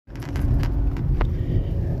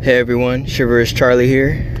Hey everyone, Chivalrous Charlie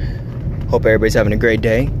here. Hope everybody's having a great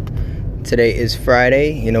day. Today is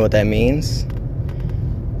Friday, you know what that means.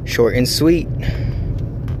 Short and sweet.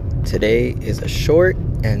 Today is a short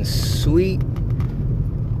and sweet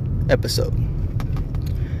episode.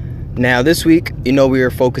 Now this week, you know we are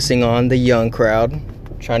focusing on the young crowd,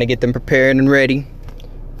 trying to get them prepared and ready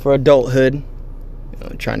for adulthood.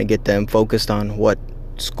 Trying to get them focused on what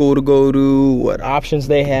school to go to, what options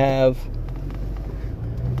they have.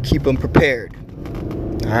 Keep them prepared.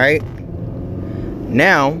 All right.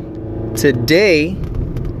 Now, today,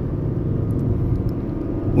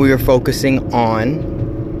 we are focusing on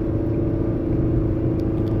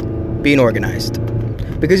being organized.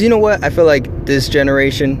 Because you know what? I feel like this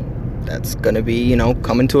generation that's going to be,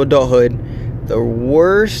 coming to adulthood, the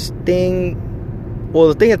thing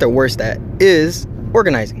that they're worst at is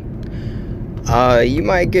organizing. You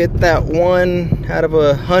might get that 1 out of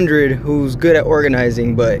 100 who's good at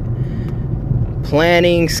organizing, but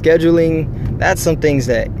planning, scheduling, that's some things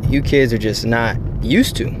that you kids are just not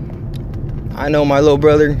used to. I know my little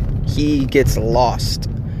brother, he gets lost.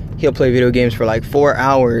 He'll play video games for like 4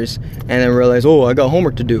 hours and then realize, oh, I got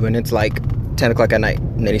homework to do, and it's like 10 o'clock at night,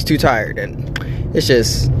 and then he's too tired. And it's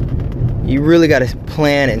just, you really got to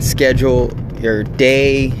plan and schedule your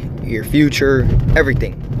day, your future,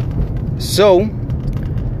 everything. So,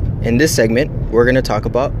 in this segment, we're going to talk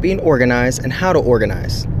about being organized and how to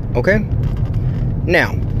organize, okay?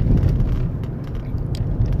 Now,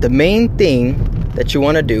 the main thing that you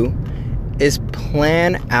want to do is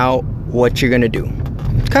plan out what you're going to do.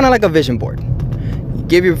 Kind of like a vision board.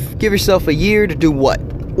 Give yourself a year to do what?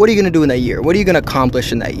 What are you going to do in that year? What are you going to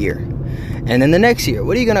accomplish in that year? And then the next year,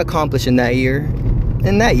 what are you going to accomplish in that year?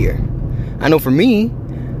 I know for me,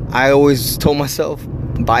 I always told myself,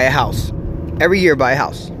 buy a house. Every year, buy a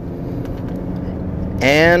house.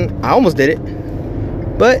 And I almost did it.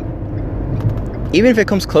 But even if it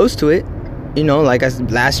comes close to it, like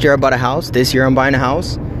last year I bought a house. This year I'm buying a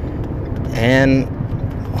house. And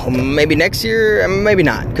maybe next year, maybe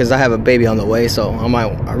not, because I have a baby on the way. So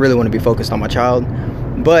I really want to be focused on my child.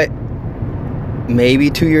 But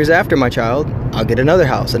maybe 2 years after my child, I'll get another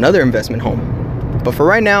house, another investment home. But for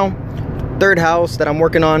right now, third house that I'm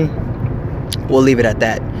working on, we'll leave it at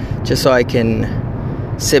that, just so I can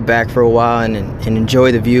sit back for a while and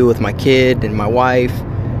enjoy the view with my kid and my wife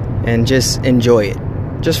and just enjoy it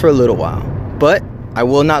just for a little while. But I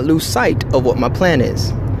will not lose sight of what my plan is,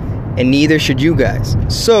 and neither should you guys.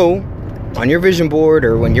 So on your vision board,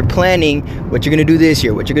 or when you're planning what you're going to do this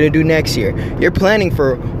year, what you're going to do next year, you're planning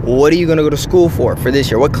for what are you going to go to school for this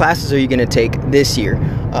year, what classes are you going to take this year,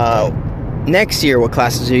 next year, what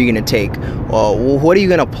classes are you going to take? What are you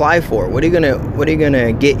going to apply for? What are you going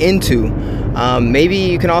to get into? Maybe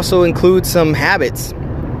you can also include some habits.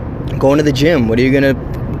 Going to the gym. What are you going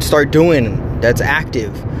to start doing that's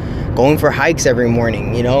active? Going for hikes every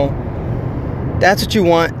morning, That's what you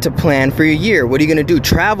want to plan for your year. What are you going to do?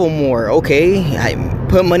 Travel more. Okay, I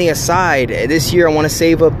put money aside. This year I want to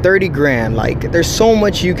save up 30 grand. Like, there's so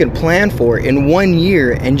much you can plan for in 1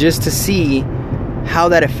 year, and just to see how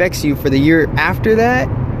that affects you for the year after that,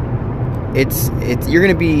 it's you're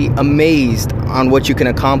going to be amazed on what you can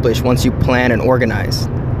accomplish once you plan and organize.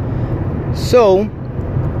 So,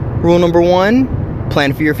 rule number 1,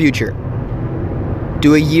 plan for your future.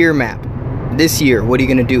 Do a year map. This year, what are you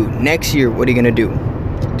going to do? Next year, what are you going to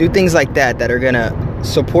do? Do things like that are going to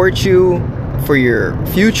support you for your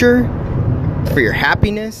future, for your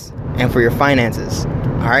happiness, and for your finances.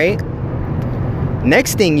 All right?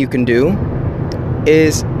 Next thing you can do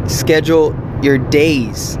is schedule your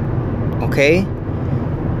days. Okay?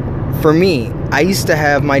 For me, I used to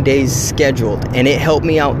have my days scheduled, and it helped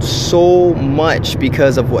me out so much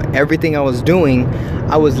because of everything I was doing.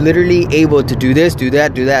 I was literally able to do this, do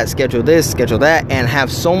that, schedule this, schedule that, and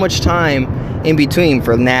have so much time in between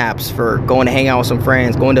for naps, for going to hang out with some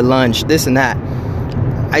friends, going to lunch, this and that.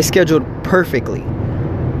 I scheduled perfectly.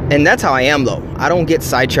 And that's how I am, though. I don't get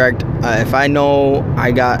sidetracked. If I know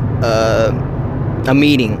I got a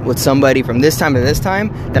meeting with somebody from this time to this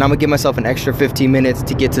time, then I'm gonna give myself an extra 15 minutes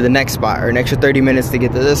to get to the next spot, or an extra 30 minutes to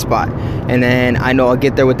get to this spot. And then I know I'll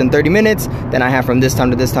get there within 30 minutes, then I have from this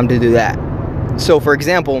time to this time to do that. So for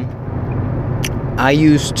example, I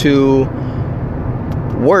used to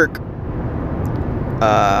work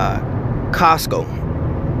Costco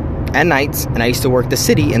at nights, and I used to work the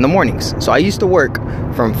city in the mornings. So I used to work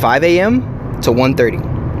from 5 a.m. to 1:30,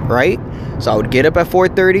 right? So I would get up at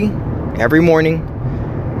 4:30 every morning,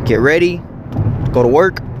 get ready, go to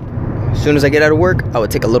work. As soon as I get out of work, I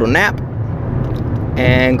would take a little nap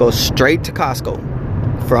and go straight to Costco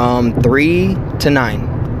from 3 to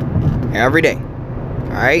 9 every day.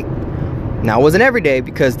 All right. Now, it wasn't every day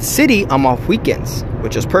because the city, I'm off weekends,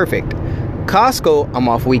 which is perfect. Costco, I'm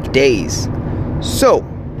off weekdays. So,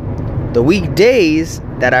 the weekdays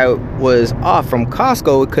that I was off from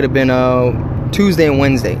Costco, it could have been a Tuesday and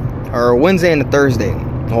Wednesday, or a Wednesday and a Thursday,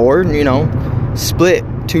 or, split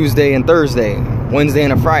Tuesday and Thursday, Wednesday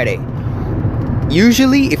and a Friday.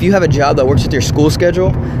 Usually, if you have a job that works with your school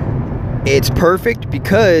schedule, it's perfect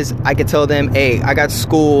because I could tell them, hey, I got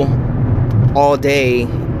school all day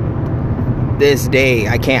this day.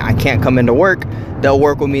 I can't come into work. They'll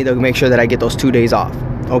work with me. They'll make sure that I get those 2 days off.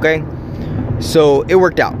 Okay? So it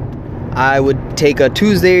worked out. I would take a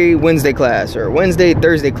Tuesday, Wednesday class, or Wednesday,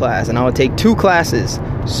 Thursday class, and I would take 2 classes.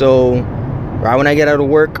 So right when I get out of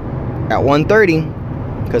work at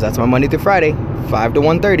 1:30, because that's my Monday through Friday, 5 to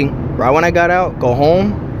 1:30, right when I got out, go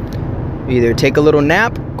home, either take a little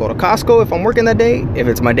nap, go to Costco if I'm working that day. If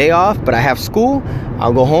it's my day off but I have school,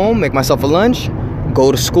 I'll go home, make myself a lunch,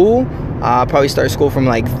 go to school. I'll probably start school from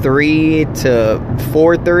like 3 to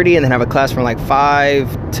 4:30, and then have a class from like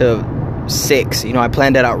 5 to 6. I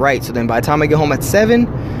planned that out right. So then by the time I get home at 7,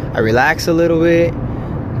 I relax a little bit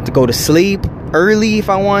to go to sleep early if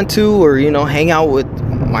I want to, or hang out with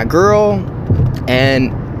my girl.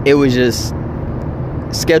 And it was just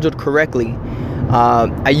scheduled correctly.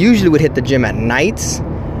 I usually would hit the gym at nights,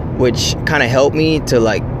 which kind of helped me to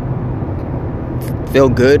like feel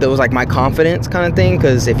good. It was like my confidence kind of thing,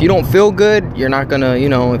 because if you don't feel good, you're not gonna,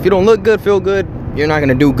 if you don't look good, feel good, you're not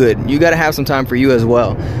gonna do good. You gotta have some time for you as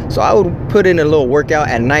well. So I would put in a little workout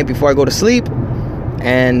at night before I go to sleep,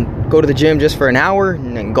 and go to the gym just for an hour,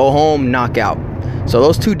 and then go home, knock out. So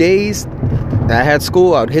those 2 days that I had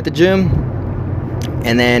school, I would hit the gym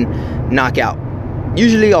and then knock out.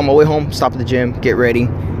 Usually on my way home, stop at the gym, get ready,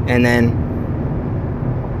 and then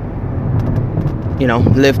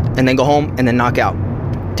lift, and then go home and then knock out.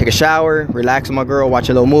 Take a shower, relax with my girl, watch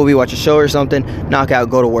a little movie, watch a show or something, knock out,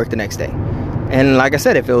 go to work the next day. And like I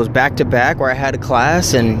said, if it was back to back where I had a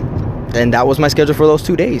class, and that was my schedule for those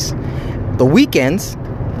 2 days. The weekends,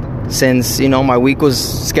 since my week was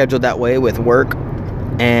scheduled that way with work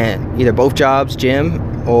and either both jobs, gym,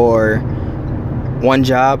 or one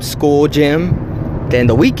job, school, gym, then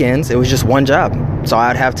the weekends it was just one job. So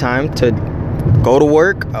I'd have time to go to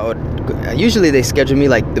work. Usually they schedule me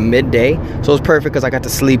like the midday, so it was perfect because I got to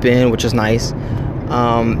sleep in, which is nice.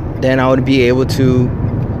 Then I would be able to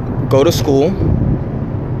go to school,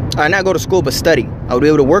 not go to school but study. I would be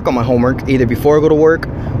able to work on my homework either before I go to work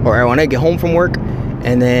or when I get home from work,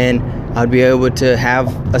 and then I'd be able to have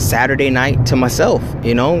a Saturday night to myself,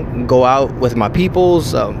 go out with my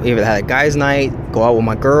peoples, either had a guys night, go out with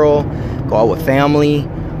my girl, go out with family.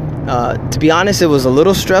 To be honest, it was a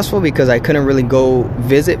little stressful because I couldn't really go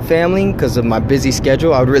visit family because of my busy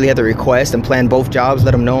schedule. I would really have to request and plan both jobs,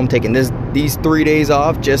 let them know I'm taking these 3 days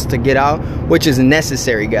off just to get out, which is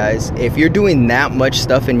necessary, guys. If you're doing that much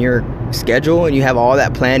stuff in your schedule and you have all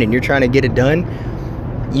that planned and you're trying to get it done,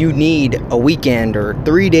 you need a weekend or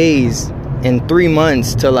 3 days in 3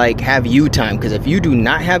 months to like have you time, because if you do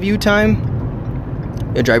not have you time,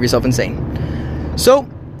 you'll drive yourself insane. So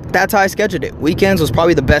that's how I scheduled it. Weekends was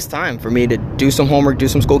probably the best time for me to do some homework, do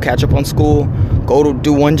some school, catch up on school, go to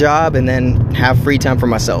do one job, and then have free time for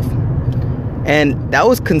myself. And that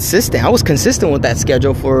was consistent. I was consistent with that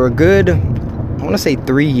schedule for a good, I want to say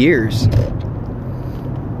 3 years.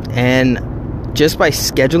 And just by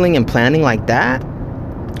scheduling and planning like that,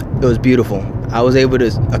 it was beautiful. I was able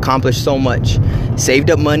to accomplish so much.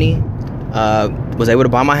 Saved up money, was able to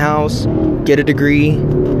buy my house, get a degree,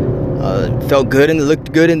 felt good and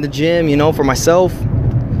looked good in the gym, for myself.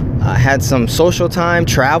 I had some social time,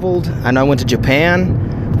 traveled. I know I went to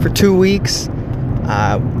Japan for 2 weeks.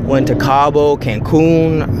 Went to Cabo,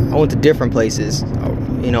 Cancun. I went to different places,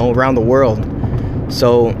 around the world.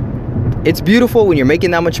 So it's beautiful when you're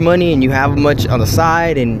making that much money and you have much on the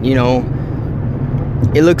side, and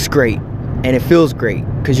it looks great and it feels great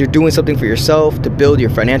because you're doing something for yourself to build your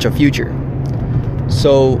financial future.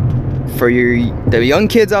 So for the young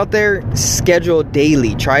kids out there, schedule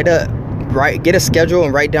daily. Try to get a schedule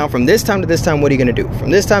and write down from this time to this time, what are you going to do? From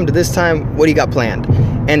this time to this time, what do you got planned?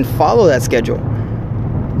 And follow that schedule.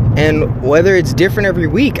 And whether it's different every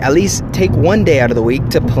week, at least take one day out of the week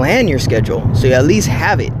to plan your schedule so you at least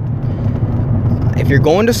have it. If you're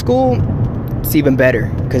going to school, it's even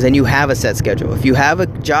better because then you have a set schedule. If you have a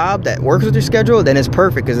job that works with your schedule, then it's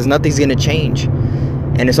perfect because nothing's going to change.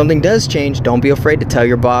 And if something does change, don't be afraid to tell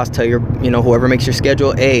your boss, tell your, whoever makes your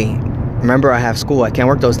schedule, hey, remember I have school, I can't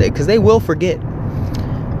work those days, because they will forget.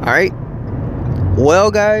 All right.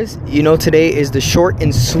 Well, guys, today is the short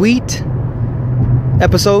and sweet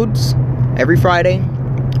episodes every Friday.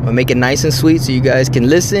 I'll make it nice and sweet so you guys can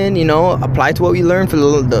listen, you know, apply to what you learned for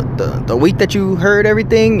the week that you heard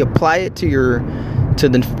everything. Apply it to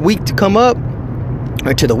the week to come up,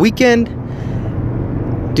 or to the weekend.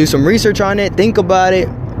 Do some research on it. Think about it.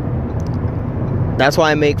 That's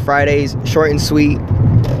why I make Fridays short and sweet.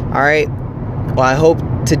 All right. Well, I hope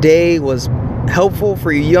today was helpful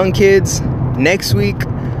for you young kids. Next week,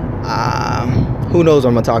 who knows what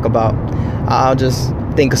I'm going to talk about. I'll just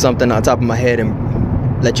think of something on top of my head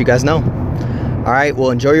and let you guys know. All right.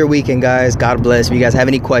 Well, enjoy your weekend, guys. God bless. If you guys have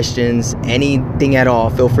any questions, anything at all,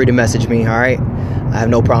 feel free to message me. All right. I have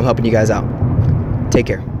no problem helping you guys out. Take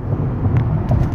care.